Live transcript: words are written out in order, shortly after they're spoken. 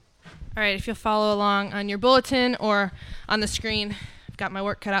All right, if you'll follow along on your bulletin or on the screen, I've got my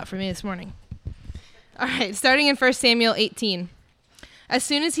work cut out for me this morning. All right, starting in 1 Samuel 18. As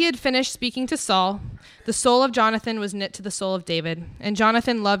soon as he had finished speaking to Saul, the soul of Jonathan was knit to the soul of David, and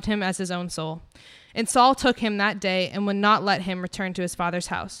Jonathan loved him as his own soul. And Saul took him that day and would not let him return to his father's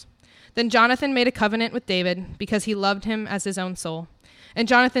house. Then Jonathan made a covenant with David because he loved him as his own soul. And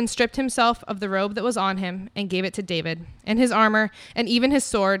Jonathan stripped himself of the robe that was on him and gave it to David, and his armor, and even his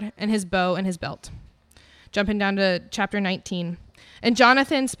sword, and his bow, and his belt. Jumping down to chapter 19. And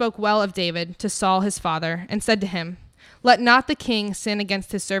Jonathan spoke well of David to Saul his father, and said to him, Let not the king sin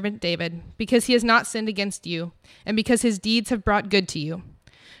against his servant David, because he has not sinned against you, and because his deeds have brought good to you.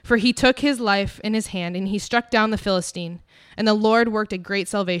 For he took his life in his hand, and he struck down the Philistine, and the Lord worked a great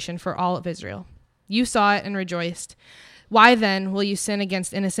salvation for all of Israel. You saw it and rejoiced. Why then will you sin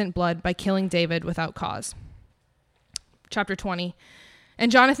against innocent blood by killing David without cause? Chapter 20.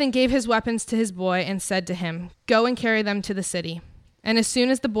 And Jonathan gave his weapons to his boy and said to him, Go and carry them to the city. And as soon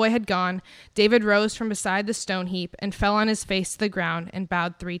as the boy had gone, David rose from beside the stone heap and fell on his face to the ground and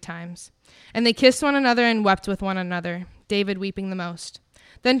bowed 3 times. And they kissed one another and wept with one another, David weeping the most.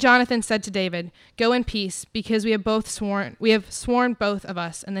 Then Jonathan said to David, Go in peace, because we have sworn both of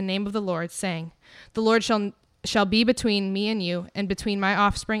us in the name of the Lord, saying, The Lord shall be between me and you, and between my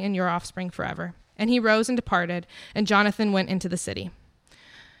offspring and your offspring forever. And he rose and departed, and Jonathan went into the city.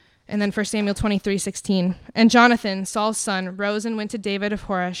 And then 1 Samuel 23:16. And Jonathan, Saul's son, rose and went to David of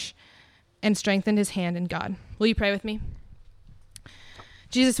Horesh, and strengthened his hand in God. Will you pray with me?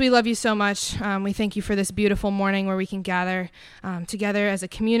 Jesus, we love you so much. We thank you for this beautiful morning where we can gather together as a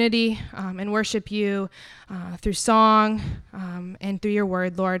community and worship you through song and through your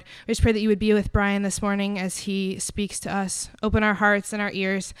word, Lord. We just pray that you would be with Brian this morning as he speaks to us. Open our hearts and our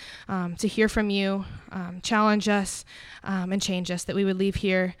ears to hear from you, challenge us, and change us, that we would leave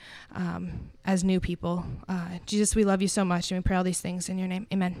here as new people. Jesus, we love you so much, and we pray all these things in your name.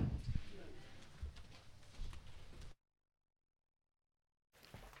 Amen.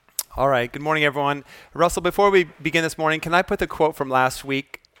 All right, good morning, everyone. Russell, before we begin this morning, can I put the quote from last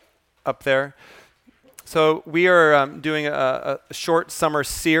week up there? So we are doing a short summer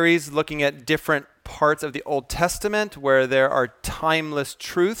series looking at different parts of the Old Testament where there are timeless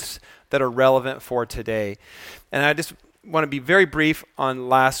truths that are relevant for today. And I just want to be very brief on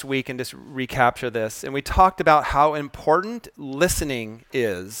last week and just recapture this. And we talked about how important listening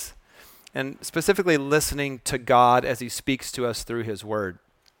is, and specifically listening to God as he speaks to us through his word.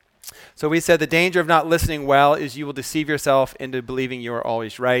 So we said the danger of not listening well is you will deceive yourself into believing you are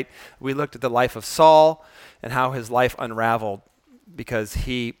always right. We looked at the life of Saul and how his life unraveled because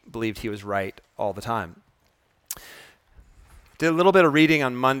he believed he was right all the time. Did a little bit of reading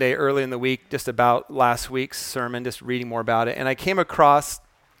on Monday early in the week just about last week's sermon, just reading more about it. And I came across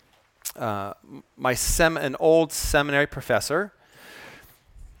an old seminary professor.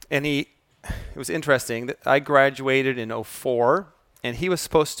 And it was interesting that I graduated in 2004. And he was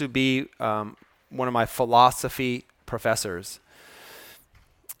supposed to be one of my philosophy professors.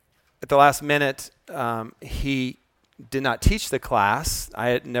 At the last minute, he did not teach the class.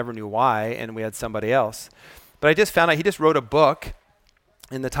 I never knew why, and we had somebody else. But I just found out he just wrote a book,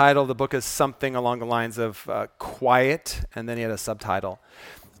 and the title of the book is something along the lines of Quiet, and then he had a subtitle.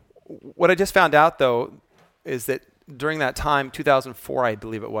 What I just found out, though, is that during that time, 2004, I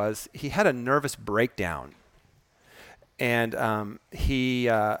believe it was, he had a nervous breakdown. And he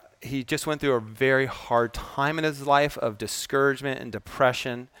just went through a very hard time in his life of discouragement and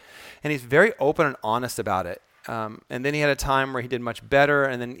depression. And he's very open and honest about it. And then he had a time where he did much better,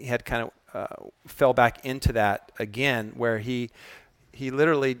 and then he had kind of fell back into that again, where he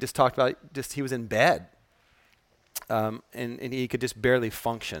literally just talked about he was in bed. And he could just barely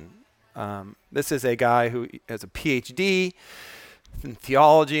function. This is a guy who has a PhD in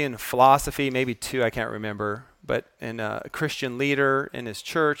theology and philosophy, maybe 2, I can't remember. But a Christian leader in his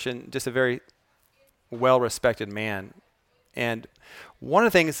church, and just a very well-respected man. And one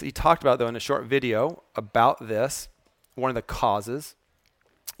of the things he talked about, though, in a short video about this, one of the causes,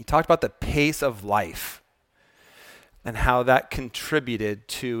 he talked about the pace of life and how that contributed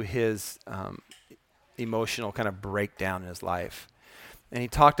to his emotional kind of breakdown in his life. And he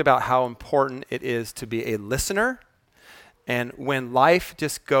talked about how important it is to be a listener. And when life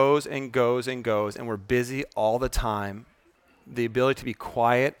just goes and goes and goes, and we're busy all the time, the ability to be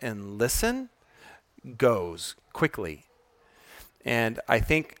quiet and listen goes quickly. And I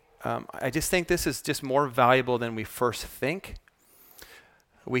just think this is just more valuable than we first think.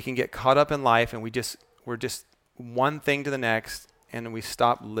 We can get caught up in life, and we're just one thing to the next, and we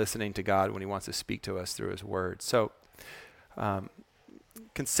stop listening to God when he wants to speak to us through his word. So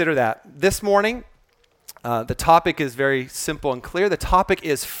consider that. This morning, the topic is very simple and clear. The topic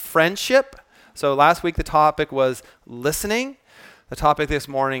is friendship. So last week the topic was listening. The topic this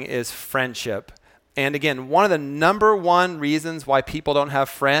morning is friendship. And again, one of the number one reasons why people don't have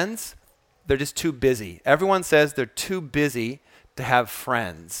friends, they're just too busy. Everyone says they're too busy to have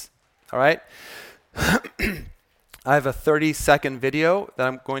friends. All right? I have a 30-second video that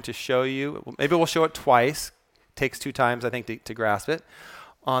I'm going to show you. Maybe we'll show it twice. Takes 2 times, I think, to grasp it.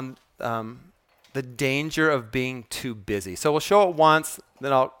 On the danger of being too busy. So we'll show it once,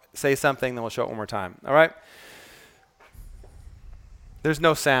 then I'll say something, then we'll show it one more time. All right? There's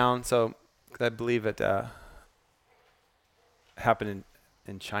no sound, so I believe it happened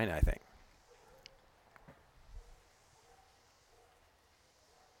in China, I think.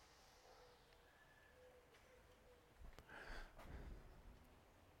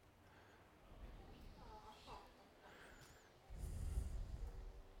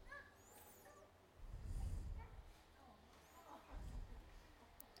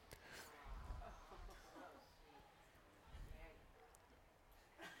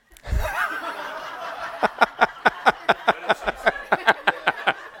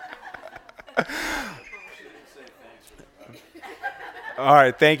 All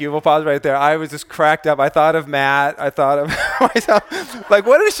right, thank you. We'll pause right there. I was just cracked up. I thought of Matt. I thought of myself. Like,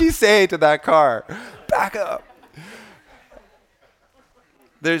 what did she say to that car? Back up.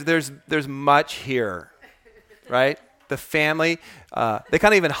 There's much here, right? The family, they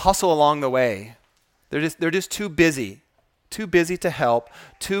kind of even hustle along the way. They're just too busy to help,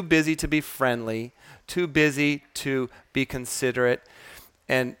 too busy to be friendly, too busy to be considerate.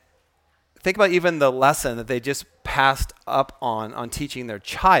 And think about even the lesson that they just passed up on teaching their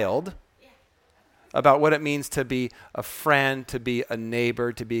child about what it means to be a friend, to be a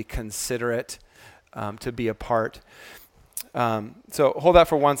neighbor, to be considerate, to be a part. So hold that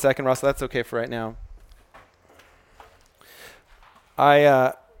for 1 second, Russell. That's okay for right now.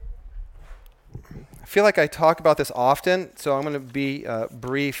 I feel like I talk about this often, so I'm going to be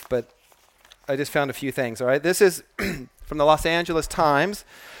brief, but I just found a few things. All right, this is from the Los Angeles Times,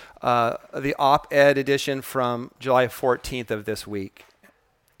 the op-ed edition from July 14th of this week.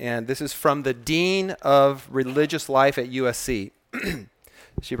 And this is from the Dean of Religious Life at USC.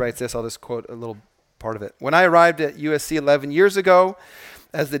 She writes this. I'll just quote a little part of it. When I arrived at USC 11 years ago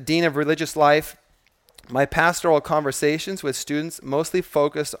as the Dean of Religious Life, my pastoral conversations with students mostly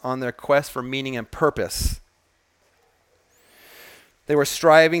focused on their quest for meaning and purpose. They were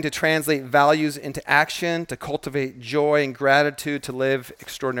striving to translate values into action, to cultivate joy and gratitude, to live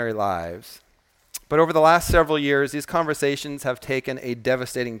extraordinary lives. But over the last several years, these conversations have taken a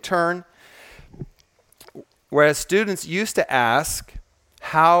devastating turn. Whereas students used to ask,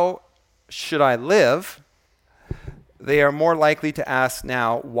 how should I live? They are more likely to ask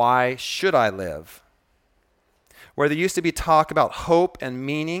now, why should I live? Where there used to be talk about hope and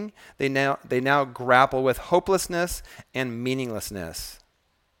meaning, they now grapple with hopelessness and meaninglessness.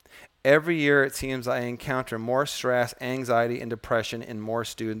 Every year, it seems I encounter more stress, anxiety, and depression in more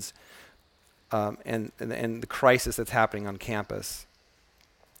students and the crisis that's happening on campus.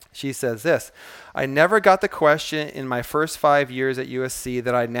 She says this, I never got the question in my first 5 years at USC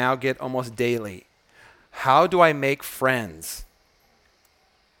that I now get almost daily. How do I make friends?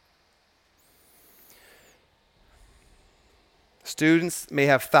 Students may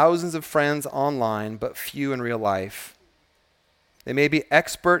have thousands of friends online, but few in real life. They may be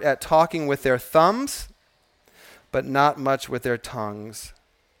expert at talking with their thumbs, but not much with their tongues.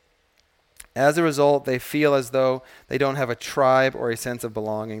 As a result, they feel as though they don't have a tribe or a sense of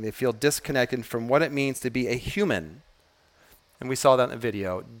belonging. They feel disconnected from what it means to be a human. And we saw that in the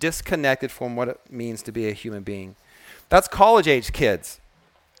video. Disconnected from what it means to be a human being. That's college-age kids.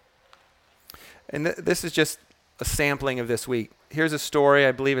 And this is just a sampling of this week. Here's a story.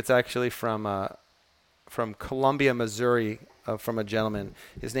 I believe it's actually from Columbia, Missouri, from a gentleman.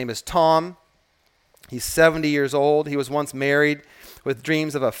 His name is Tom. He's 70 years old. He was once married with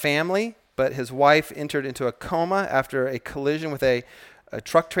dreams of a family, but his wife entered into a coma after a collision with a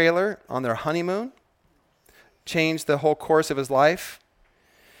truck trailer on their honeymoon. Changed the whole course of his life.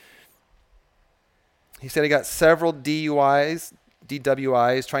 He said he got several DWIs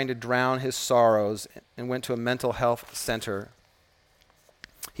trying to drown his sorrows and went to a mental health center.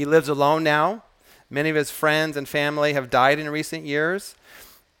 He lives alone now. Many of his friends and family have died in recent years,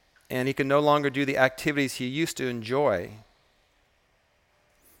 and he can no longer do the activities he used to enjoy.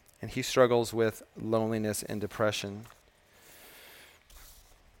 And he struggles with loneliness and depression.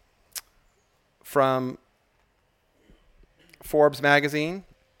 From Forbes magazine,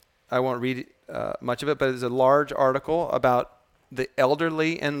 I won't read much of it, but it's a large article about the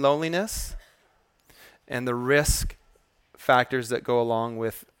elderly and loneliness and the risk factors that go along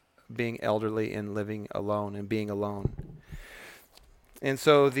with being elderly and living alone and being alone. And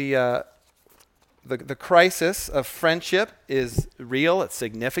so the crisis of friendship is real, it's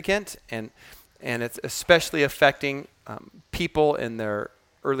significant, and it's especially affecting people in their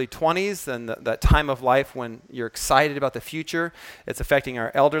early 20s and that time of life when you're excited about the future. It's affecting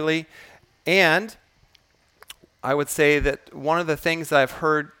our elderly. And I would say that one of the things that I've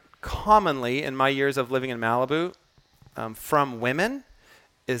heard commonly in my years of living in Malibu from women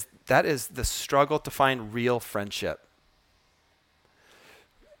is the struggle to find real friendship.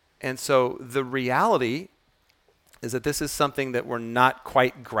 And so the reality is that this is something that we're not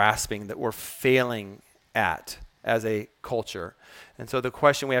quite grasping, that we're failing at as a culture. And so the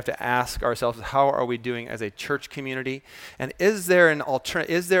question we have to ask ourselves is, how are we doing as a church community? And is there an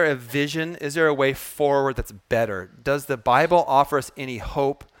alternative? Is there a vision? Is there a way forward that's better? Does the Bible offer us any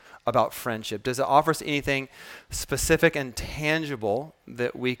hope about friendship? Does it offer us anything specific and tangible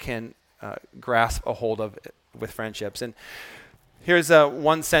that we can grasp a hold of with friendships? And here's a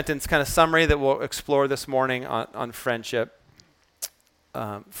one sentence kind of summary that we'll explore this morning on friendship.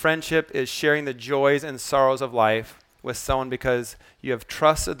 Friendship is sharing the joys and sorrows of life with someone because you have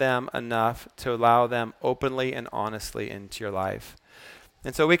trusted them enough to allow them openly and honestly into your life.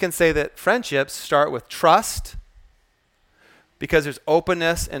 And so we can say that friendships start with trust because there's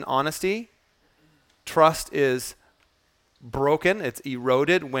openness and honesty. Trust is broken, it's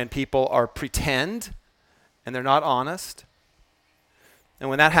eroded when people are pretend and they're not honest. And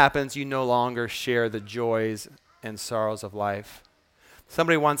when that happens, you no longer share the joys and sorrows of life.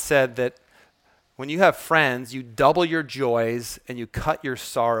 Somebody once said that when you have friends, you double your joys and you cut your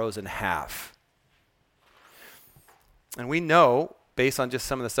sorrows in half. And we know, based on just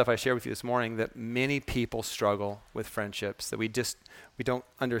some of the stuff I shared with you this morning, that many people struggle with friendships, that we don't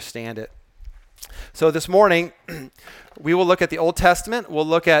understand it. So this morning, we will look at the Old Testament. We'll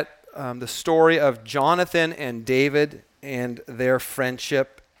look at the story of Jonathan and David and their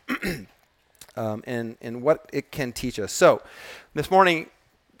friendship and what it can teach us. So this morning,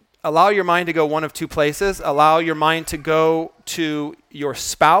 allow your mind to go one of two places. Allow your mind to go to your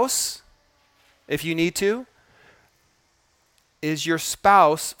spouse if you need to. Is your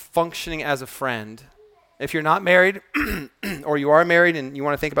spouse functioning as a friend? If you're not married or you are married and you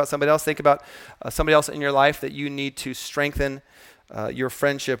want to think about somebody else, think about somebody else in your life that you need to strengthen your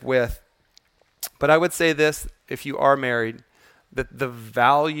friendship with. But I would say this, if you are married, that the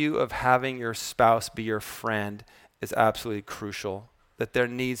value of having your spouse be your friend is absolutely crucial, that there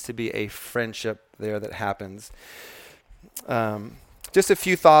needs to be a friendship there that happens. Just a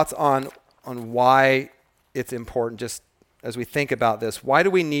few thoughts on why it's important, just as we think about this. Why do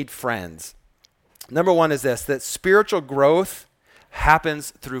we need friends? Number one is this, that spiritual growth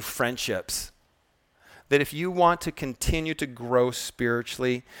happens through friendships. That if you want to continue to grow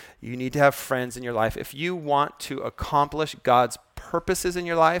spiritually, you need to have friends in your life. If you want to accomplish God's purposes in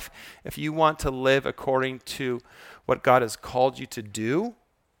your life, if you want to live according to what God has called you to do,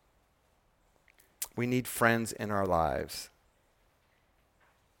 we need friends in our lives.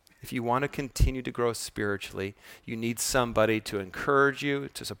 If you want to continue to grow spiritually, you need somebody to encourage you,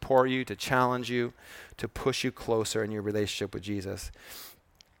 to support you, to challenge you, to push you closer in your relationship with Jesus.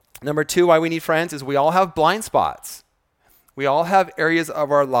 Number two, why we need friends is we all have blind spots. We all have areas of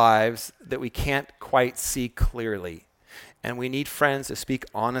our lives that we can't quite see clearly. And we need friends to speak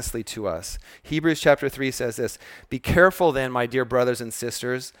honestly to us. Hebrews chapter 3 says this, "Be careful then, my dear brothers and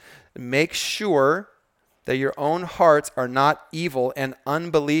sisters, make sure that your own hearts are not evil and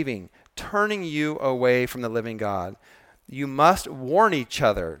unbelieving, turning you away from the living God. You must warn each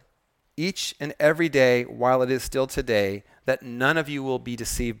other each and every day while it is still today, that none of you will be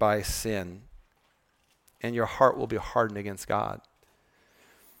deceived by sin, and your heart will be hardened against God."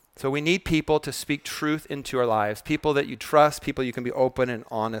 So we need people to speak truth into our lives, people that you trust, people you can be open and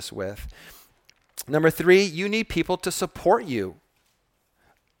honest with. Number three, you need people to support you.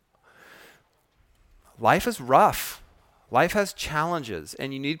 Life is rough. Life has challenges,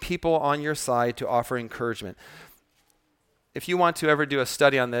 and you need people on your side to offer encouragement. If you want to ever do a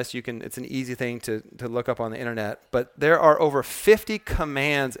study on this, it's an easy thing to look up on the internet, but there are over 50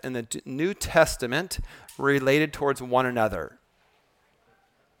 commands in the New Testament related towards one another.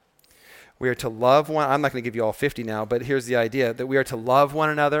 We are to love one. I'm not going to give you all 50 now, but here's the idea, that we are to love one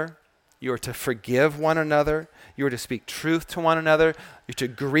another. You are to forgive one another. You are to speak truth to one another. You're to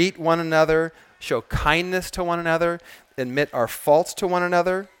greet one another, show kindness to one another, admit our faults to one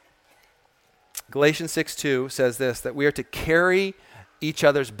another. Galatians 6:2 says this, that we are to carry each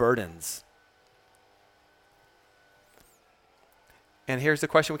other's burdens. And here's the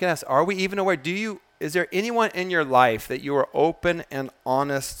question we can ask. Are we even aware? Is there anyone in your life that you are open and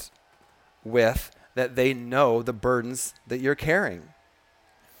honest with, that they know the burdens that you're carrying?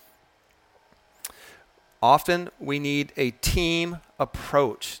 Often we need a team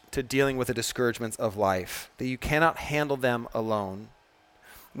approach to dealing with the discouragements of life, that you cannot handle them alone.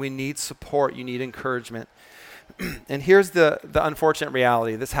 We need support. You need encouragement. And here's the unfortunate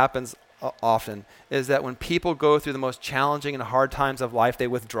reality. This happens often, is that when people go through the most challenging and hard times of life, they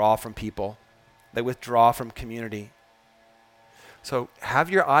withdraw from people. They withdraw from community. So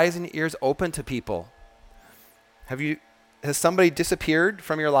have your eyes and ears open to people. Has somebody disappeared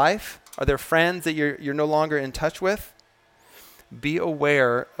from your life? Are there friends that you're no longer in touch with? Be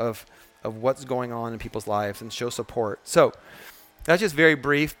aware of what's going on in people's lives and show support. So that's just very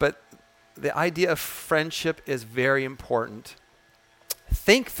brief, but the idea of friendship is very important.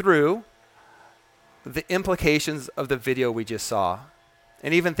 Think through the implications of the video we just saw,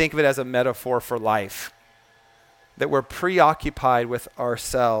 and even think of it as a metaphor for life, that we're preoccupied with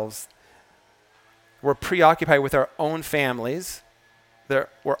ourselves. We're preoccupied with our own families.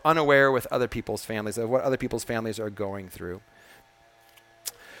 We're unaware with other people's families, of what other people's families are going through.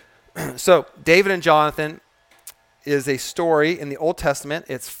 So David and Jonathan is a story in the Old Testament.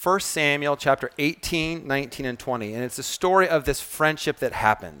 It's 1 Samuel chapter 18, 19, and 20. And it's a story of this friendship that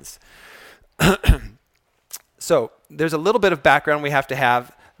happens. So there's a little bit of background we have to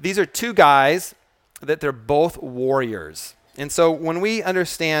have. These are two guys that they're both warriors. And so when we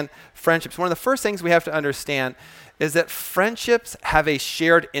understand friendships, one of the first things we have to understand is that friendships have a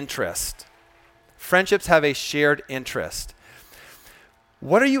shared interest. Friendships have a shared interest.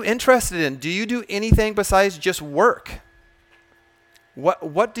 What are you interested in? Do you do anything besides just work?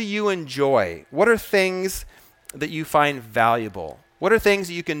 What do you enjoy? What are things that you find valuable? What are things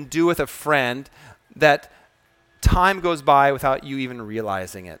that you can do with a friend that time goes by without you even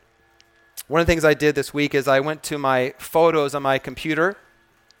realizing it? One of the things I did this week is I went to my photos on my computer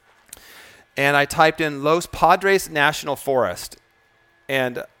and I typed in Los Padres National Forest.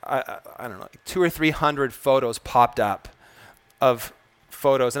 And I don't know, 200 or 300 photos popped up of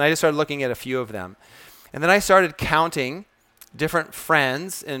photos. And I just started looking at a few of them. And then I started counting different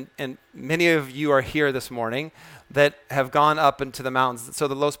friends, and many of you are here this morning, that have gone up into the mountains. So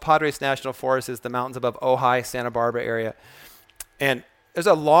the Los Padres National Forest is the mountains above Ojai, Santa Barbara area. And there's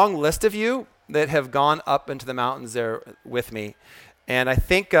a long list of you that have gone up into the mountains there with me. And I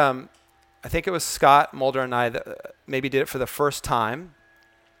think it was Scott Mulder and I that maybe did it for the first time.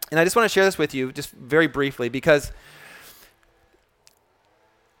 And I just want to share this with you just very briefly, because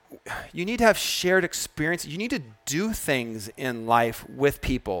you need to have shared experience. You need to do things in life with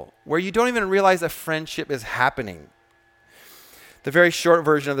people where you don't even realize a friendship is happening. The very short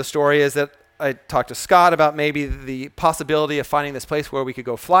version of the story is that I talked to Scott about maybe the possibility of finding this place where we could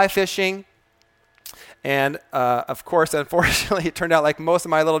go fly fishing. And of course, unfortunately, it turned out like most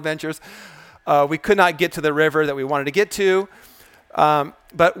of my little adventures, we could not get to the river that we wanted to get to.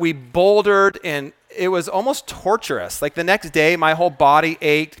 But we bouldered, and it was almost torturous. Like the next day, my whole body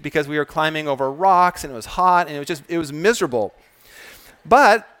ached because we were climbing over rocks, and it was hot, and it was miserable.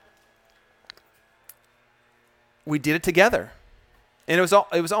 But we did it together. And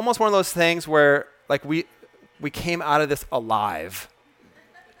it was almost one of those things where like we came out of this alive.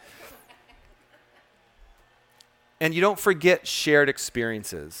 And you don't forget shared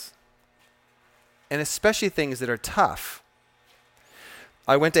experiences, and especially things that are tough.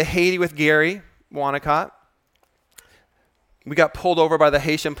 I went to Haiti with Gary Wanacott. We got pulled over by the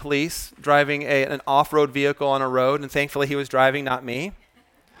Haitian police driving an off-road vehicle on a road, and thankfully he was driving, not me.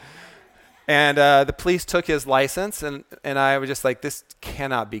 And the police took his license, and I was just like, this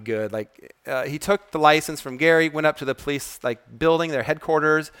cannot be good. Like he took the license from Gary, went up to the police building, their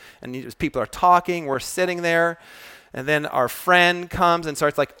headquarters, and people are talking. We're sitting there, and then our friend comes and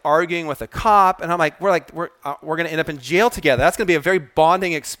starts arguing with a cop, and I'm like, we're going to end up in jail together. That's going to be a very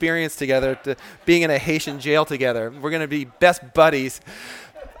bonding experience together, to being in a Haitian jail together. We're going to be best buddies.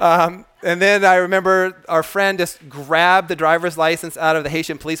 And then I remember our friend just grabbed the driver's license out of the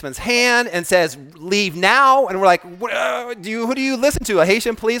Haitian policeman's hand and says, "Leave now." And we're like, who do you listen to? A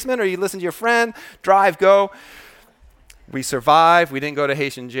Haitian policeman, or you listen to your friend? Drive, go. We survived. We didn't go to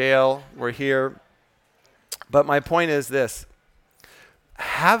Haitian jail. We're here. But my point is this: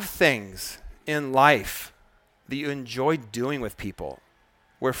 have things in life that you enjoy doing with people,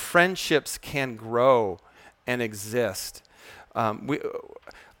 where friendships can grow and exist.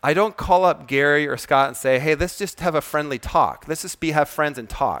 I don't call up Gary or Scott and say, "Hey, let's just have a friendly talk. Let's just have friends and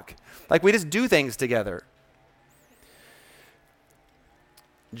talk." We just do things together.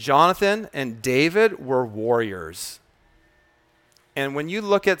 Jonathan and David were warriors. And when you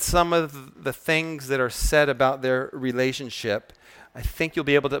look at some of the things that are said about their relationship, I think you'll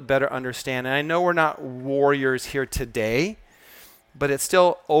be able to better understand. And I know we're not warriors here today, but it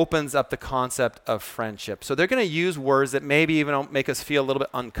still opens up the concept of friendship. So they're going to use words that maybe even make us feel a little bit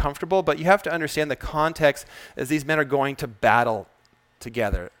uncomfortable, but you have to understand the context as these men are going to battle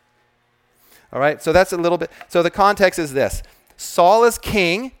together. All right, so that's a little bit. So the context is this. Saul is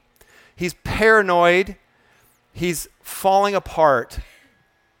king. He's paranoid. He's falling apart.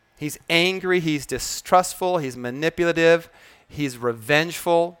 He's angry. He's distrustful. He's manipulative. He's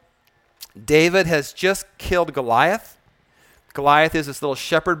revengeful. David has just killed Goliath. Goliath is this little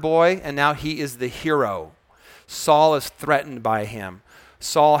shepherd boy, and now he is the hero. Saul is threatened by him.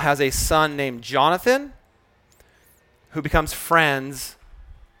 Saul has a son named Jonathan who becomes friends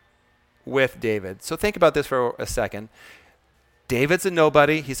with David. So think about this for a second. David's a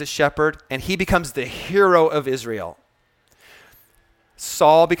nobody. He's a shepherd, and he becomes the hero of Israel.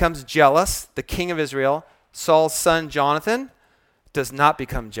 Saul becomes jealous, the king of Israel. Saul's son Jonathan does not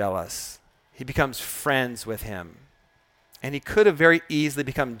become jealous. He becomes friends with him. And he could have very easily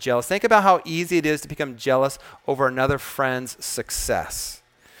become jealous. Think about how easy it is to become jealous over another friend's success.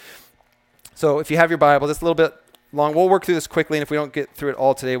 So if you have your Bible, it's a little bit long. We'll work through this quickly, and if we don't get through it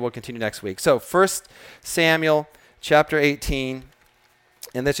all today, we'll continue next week. So 1 Samuel chapter 18,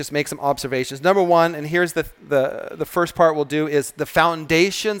 and let's just make some observations. Number one, and here's the first part we'll do, is the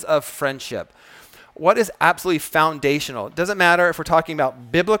foundations of friendship. What is absolutely foundational? It doesn't matter if we're talking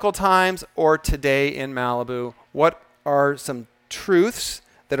about biblical times or today in Malibu. What are some truths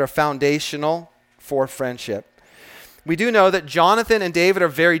that are foundational for friendship? We do know that Jonathan and David are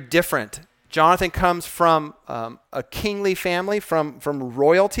very different. Jonathan comes from a kingly family, from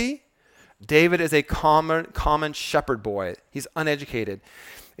royalty. David is a common shepherd boy. He's uneducated.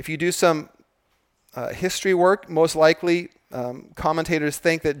 If you do some history work, most likely commentators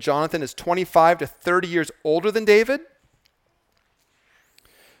think that Jonathan is 25 to 30 years older than David.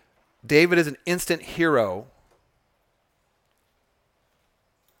 David is an instant hero.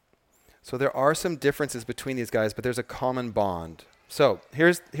 So there are some differences between these guys, but there's a common bond. So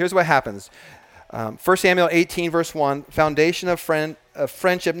here's what happens. 1 Samuel 18, verse 1, foundation of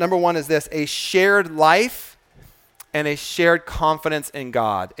friendship. Number one is this: a shared life and a shared confidence in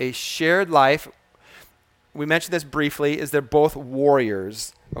God. A shared life, we mentioned this briefly, is they're both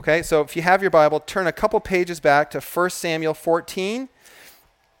warriors. Okay, so if you have your Bible, turn a couple pages back to 1 Samuel 14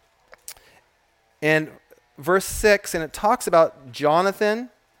 and verse 6, and it talks about Jonathan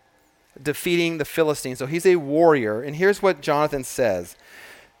defeating the Philistines. So he's a warrior, and here's what Jonathan says.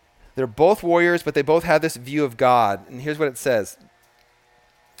 They're both warriors, but they both have this view of God. And here's what it says.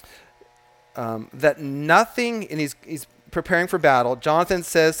 That nothing, and he's preparing for battle. Jonathan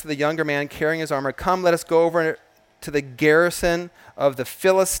says to the younger man carrying his armor, "Come, let us go over to the garrison of the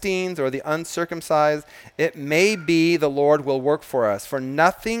Philistines," or the uncircumcised. "It may be the Lord will work for us, for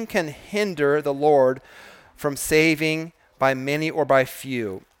nothing can hinder the Lord from saving by many or by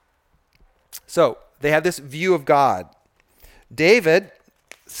few." So they have this view of God. David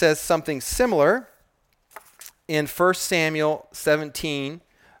says something similar in 1 Samuel 17,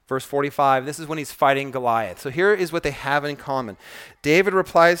 verse 45. This is when he's fighting Goliath. So here is what they have in common. David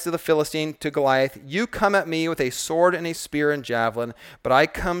replies to the Philistine, to Goliath, "You come at me with a sword and a spear and javelin, but I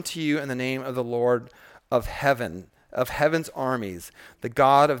come to you in the name of the Lord of heaven, of heaven's armies, the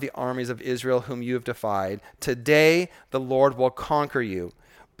God of the armies of Israel, whom you have defied. Today the Lord will conquer you."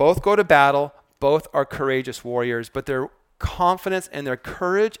 Both go to battle. Both are courageous warriors, but their confidence and their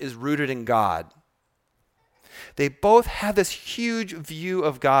courage is rooted in God. They both have this huge view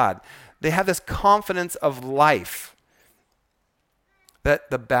of God. They have this confidence of life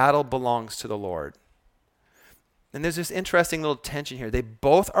that the battle belongs to the Lord. And there's this interesting little tension here. They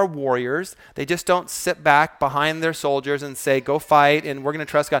both are warriors. They just don't sit back behind their soldiers and say, "Go fight, and we're going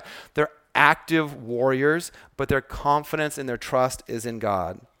to trust God." They're active warriors, but their confidence and their trust is in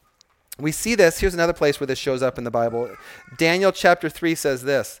God. We see this. Here's another place where this shows up in the Bible. Daniel chapter 3 says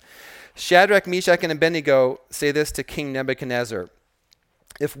this. Shadrach, Meshach, and Abednego say this to King Nebuchadnezzar.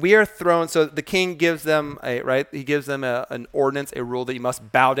 If we are thrown, so the king gives them he gives them an ordinance, a rule that you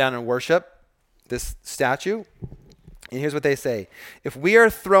must bow down and worship this statue. And here's what they say. If we are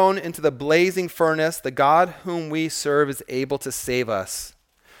thrown into the blazing furnace, the God whom we serve is able to save us.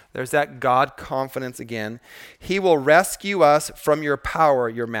 There's that God confidence again. He will rescue us from your power,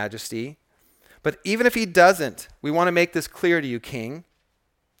 your majesty. But even if he doesn't, we want to make this clear to you, king.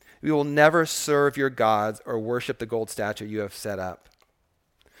 We will never serve your gods or worship the gold statue you have set up.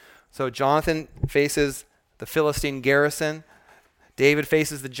 So Jonathan faces the Philistine garrison. David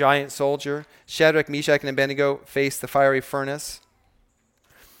faces the giant soldier. Shadrach, Meshach, and Abednego face the fiery furnace.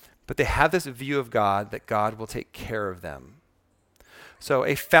 but they have this view of God that God will take care of them. So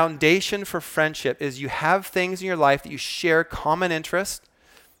a foundation for friendship is you have things in your life that you share common interest.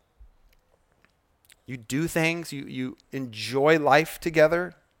 You do things, you enjoy life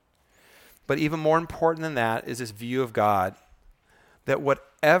together. But even more important than that is this view of God that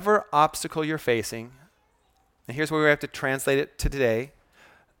whatever obstacle you're facing, and here's where we have to translate it to today.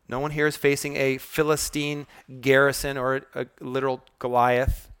 No one here is facing a Philistine garrison or a literal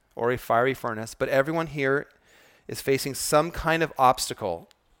Goliath or a fiery furnace, but everyone here is facing some kind of obstacle.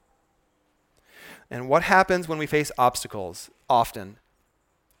 And what happens when we face obstacles? Often,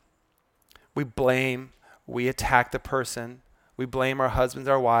 we blame, we attack the person, we blame our husbands,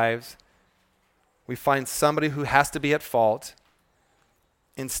 our wives. We find somebody who has to be at fault.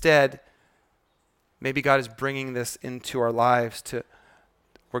 Instead, maybe God is bringing this into our lives to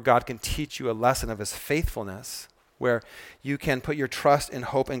where God can teach you a lesson of his faithfulness, where you can put your trust and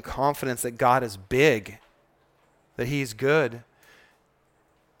hope and confidence that God is big, that he's good.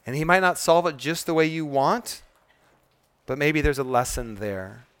 And he might not solve it just the way you want, but maybe there's a lesson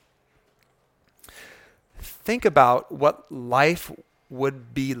there. Think about what life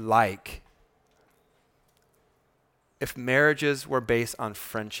would be like if marriages were based on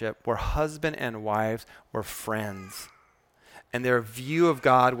friendship, where husband and wives were friends. And their view of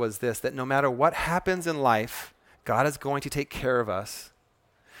God was this, that no matter what happens in life, God is going to take care of us.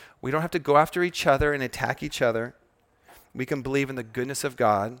 We don't have to go after each other and attack each other. We can believe in the goodness of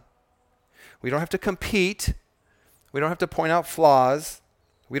God. We don't have to compete. We don't have to point out flaws.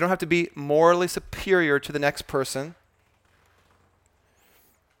 We don't have to be morally superior to the next person.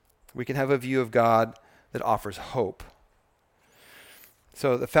 We can have a view of God that offers hope.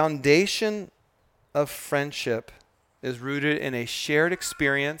 So the foundation of friendship is rooted in a shared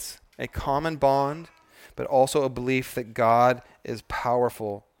experience, a common bond, but also a belief that God is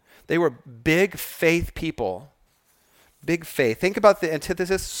powerful. They were big faith people. Big faith. Think about the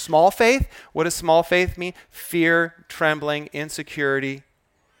antithesis, small faith. What does small faith mean? Fear, trembling, insecurity,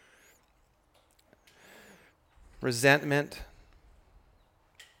 resentment.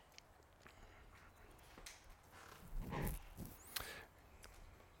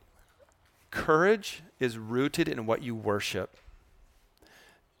 Courage is rooted in what you worship.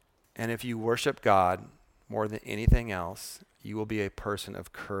 And if you worship God more than anything else, you will be a person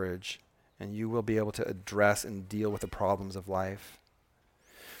of courage, and you will be able to address and deal with the problems of life.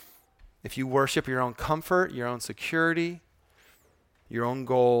 If you worship your own comfort, your own security, your own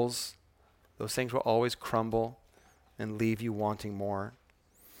goals, those things will always crumble and leave you wanting more.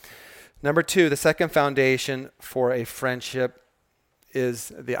 Number 2, the second foundation for a friendship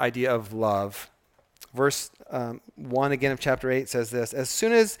is the idea of love. Verse 1 again of chapter 8 says this: As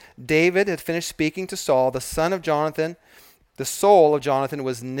soon as David had finished speaking to Saul, the son of Jonathan, the soul of Jonathan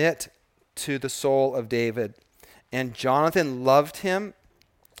was knit to the soul of David, and Jonathan loved him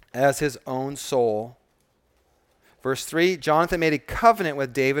as his own soul. Verse 3, Jonathan made a covenant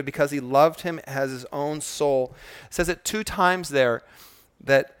with David because he loved him as his own soul. It says it 2 times there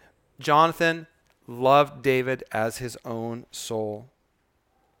that Jonathan loved David as his own soul.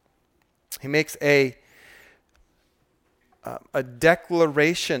 He makes a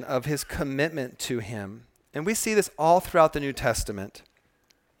declaration of his commitment to him. And we see this all throughout the New Testament.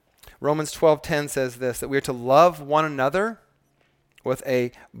 Romans 12:10 says this, that we are to love one another with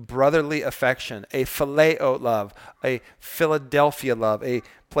a brotherly affection, a phileo love, a Philadelphia love, a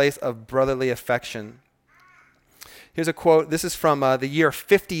place of brotherly affection. Here's a quote. This is from the year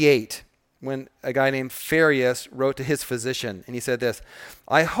 58, when a guy named Farius wrote to his physician, and he said this: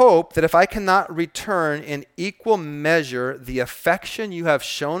 I hope that if I cannot return in equal measure the affection you have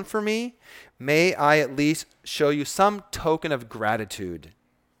shown for me, may I at least show you some token of gratitude.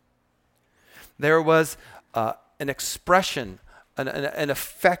 There was an expression, an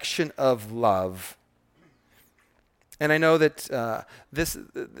affection of love. And I know that this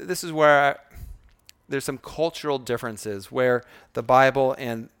is where there's some cultural differences, where the Bible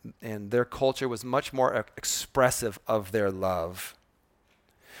and their culture was much more expressive of their love.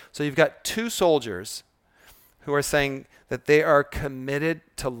 So you've got 2 soldiers who are saying that they are committed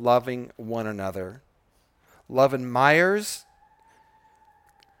to loving one another. Love admires.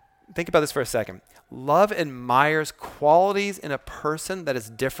 Think about this for a second. Love admires qualities in a person that is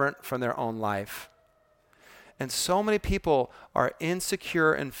different from their own life. And so many people are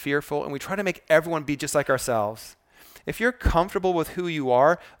insecure and fearful, and we try to make everyone be just like ourselves. If you're comfortable with who you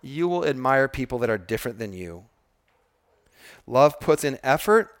are, you will admire people that are different than you. Love puts in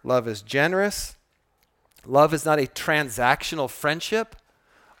effort. Love is generous. Love is not a transactional friendship.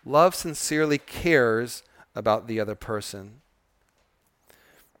 Love sincerely cares about the other person.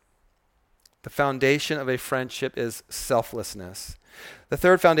 The foundation of a friendship is selflessness. The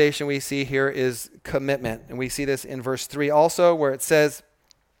third foundation we see here is commitment. And we see this in verse 3 also, where it says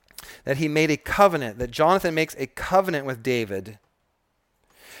that he made a covenant, that Jonathan makes a covenant with David.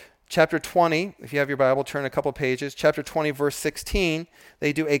 Chapter 20, if you have your Bible, turn a couple pages. Chapter 20, verse 16,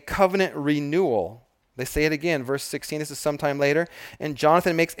 they do a covenant renewal. They say it again, verse 16, this is sometime later. And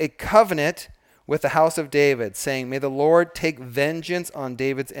Jonathan makes a covenant with the house of David, saying, "May the Lord take vengeance on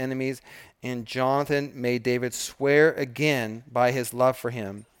David's enemies." And Jonathan made David swear again by his love for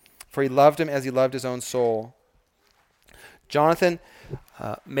him, for he loved him as he loved his own soul. Jonathan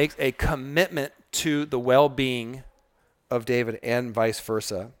makes a commitment to the well-being of David and vice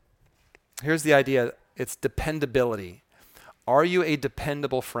versa. Here's the idea. It's dependability. Are you a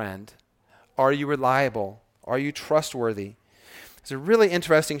dependable friend? Are you reliable? Are you trustworthy? It's a really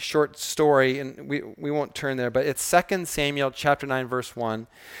interesting short story, and we won't turn there, but it's 2 Samuel chapter 9, verse 1.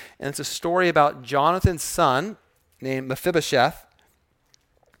 And it's a story about Jonathan's son named Mephibosheth.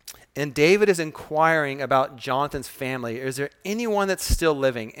 And David is inquiring about Jonathan's family. Is there anyone that's still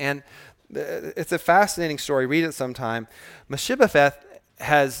living? And it's a fascinating story. Read it sometime. Mephibosheth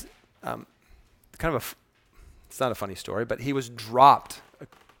has it's not a funny story, but he was dropped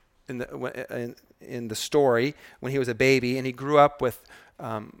in the story when he was a baby, and he grew up with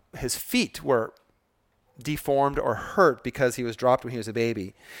his feet were deformed or hurt because he was dropped when he was a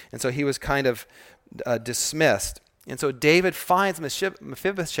baby. And so he was kind of dismissed. And so David finds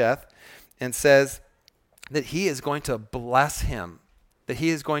Mephibosheth and says that he is going to bless him, that he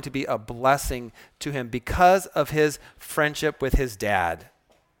is going to be a blessing to him because of his friendship with his dad.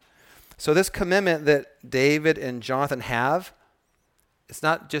 So this commitment that David and Jonathan have, it's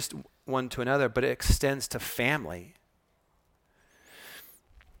not just one to another, but it extends to family.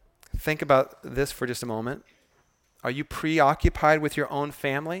 Think about this for just a moment. Are you preoccupied with your own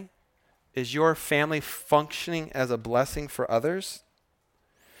family? Is your family functioning as a blessing for others?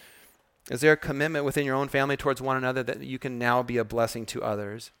 Is there a commitment within your own family towards one another that you can now be a blessing to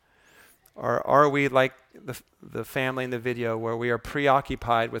others? Or are we like the family in the video where we are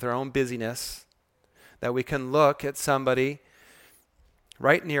preoccupied with our own busyness, that we can look at somebody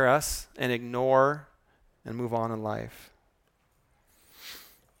right near us and ignore and move on in life?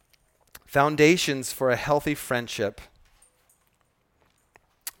 Foundations for a healthy friendship,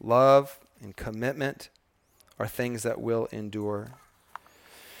 love and commitment, are things that will endure.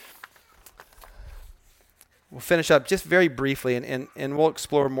 We'll finish up just very briefly, and we'll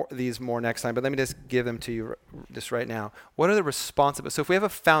explore these more next time, but let me just give them to you just right now. What are the responsibilities? So if we have a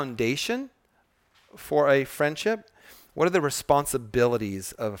foundation for a friendship, what are the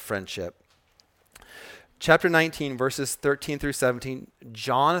responsibilities of a friendship? Chapter 19, verses 13 through 17,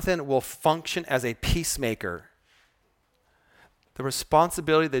 Jonathan will function as a peacemaker. The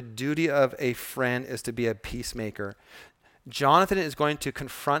responsibility, the duty of a friend is to be a peacemaker. Jonathan is going to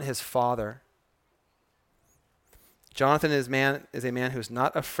confront his father. Jonathan is a man who's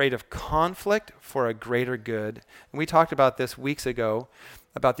not afraid of conflict for a greater good. And we talked about this weeks ago,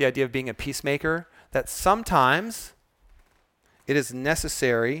 about the idea of being a peacemaker, that sometimes it is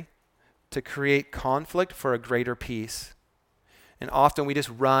necessary to create conflict for a greater peace. And often we just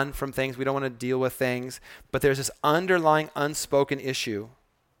run from things. We don't want to deal with things. But there's this underlying unspoken issue.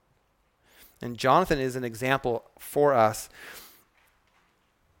 And Jonathan is an example for us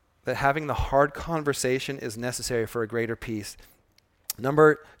that having the hard conversation is necessary for a greater peace.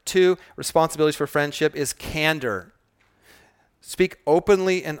 Number 2, responsibilities for friendship is candor. Speak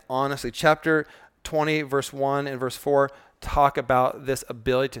openly and honestly. Chapter 20, verse 1 and verse 4 talk about this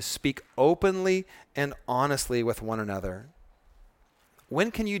ability to speak openly and honestly with one another.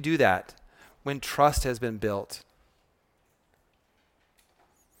 When can you do that? When trust has been built.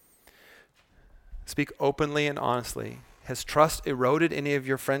 Speak openly and honestly. Has trust eroded any of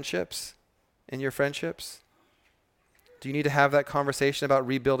your friendships? In your friendships? Do you need to have that conversation about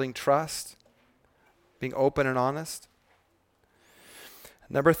rebuilding trust? Being open and honest?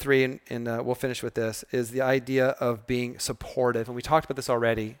 Number 3, and we'll finish with this, is the idea of being supportive. And we talked about this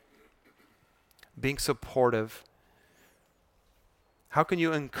already. Being supportive. How can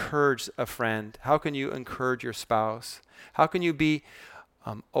you encourage a friend? How can you encourage your spouse? How can you be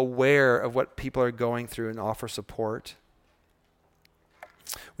aware of what people are going through and offer support?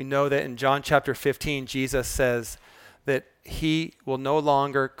 We know that in John chapter 15, Jesus says that he will no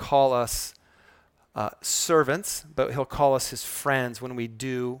longer call us servants, but he'll call us his friends when we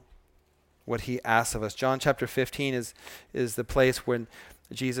do what he asks of us. John chapter 15 is the place when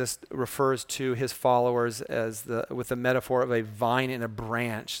Jesus refers to his followers with the metaphor of a vine and a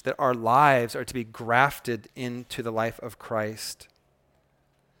branch, that our lives are to be grafted into the life of Christ.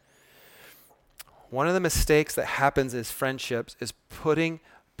 one of the mistakes that happens is friendships is putting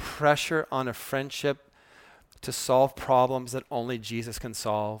pressure on a friendship to solve problems that only Jesus can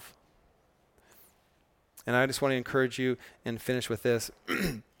solve. And I just want to encourage you and finish with this.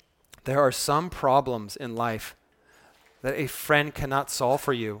 There are some problems in life that a friend cannot solve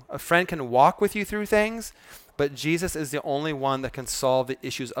for you. A friend can walk with you through things, but Jesus is the only one that can solve the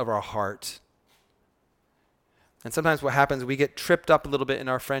issues of our heart. And sometimes what happens, we get tripped up a little bit in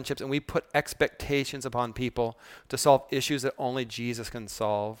our friendships and we put expectations upon people to solve issues that only Jesus can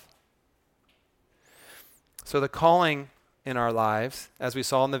solve. So the calling in our lives, as we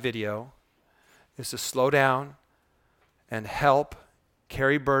saw in the video, is to slow down and help,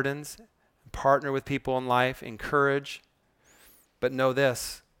 carry burdens, partner with people in life, encourage. But know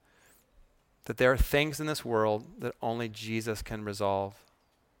this, that there are things in this world that only Jesus can resolve.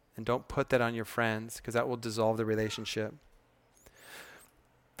 And don't put that on your friends, because that will dissolve the relationship.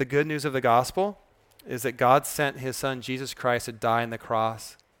 The good news of the gospel is that God sent his son Jesus Christ to die on the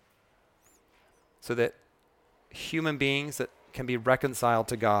cross so that human beings that can be reconciled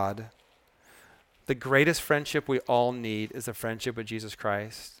to God. The greatest friendship we all need is a friendship with Jesus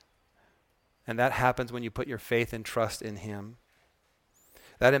Christ. And that happens when you put your faith and trust in him.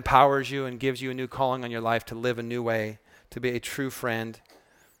 That empowers you and gives you a new calling on your life to live a new way, to be a true friend,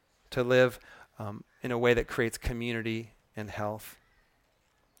 to live in a way that creates community and health.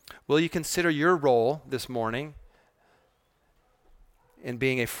 Will you consider your role this morning in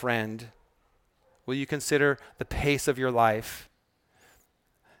being a friend? Will you consider the pace of your life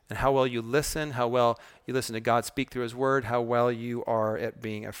and how well you listen, how well you listen to God speak through his word, how well you are at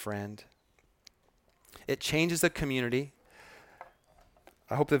being a friend? It changes the community.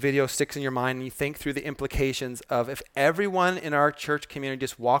 I hope the video sticks in your mind and you think through the implications of if everyone in our church community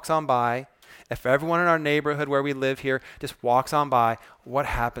just walks on by, if everyone in our neighborhood where we live here just walks on by, what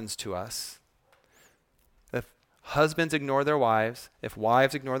happens to us? If husbands ignore their wives, if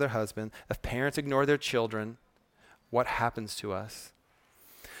wives ignore their husband, if parents ignore their children, what happens to us?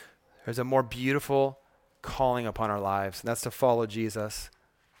 There's a more beautiful calling upon our lives, and that's to follow Jesus.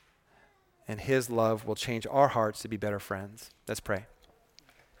 And his love will change our hearts to be better friends. Let's pray.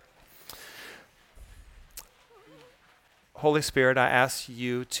 Holy Spirit, I ask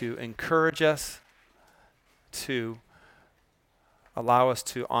you to encourage us, to allow us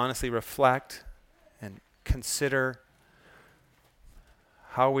to honestly reflect and consider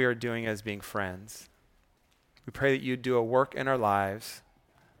how we are doing as being friends. We pray that you do a work in our lives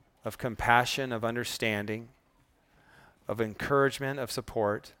of compassion, of understanding, of encouragement, of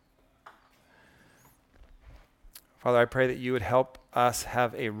support. Father, I pray that you would help us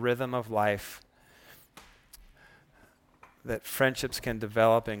have a rhythm of life that friendships can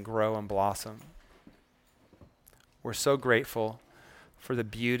develop and grow and blossom. We're so grateful for the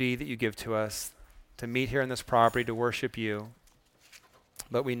beauty that you give to us to meet here on this property to worship you.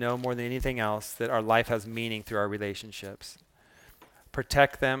 But we know more than anything else that our life has meaning through our relationships.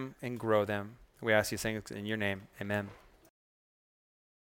 Protect them and grow them. We ask these things in your name. Amen.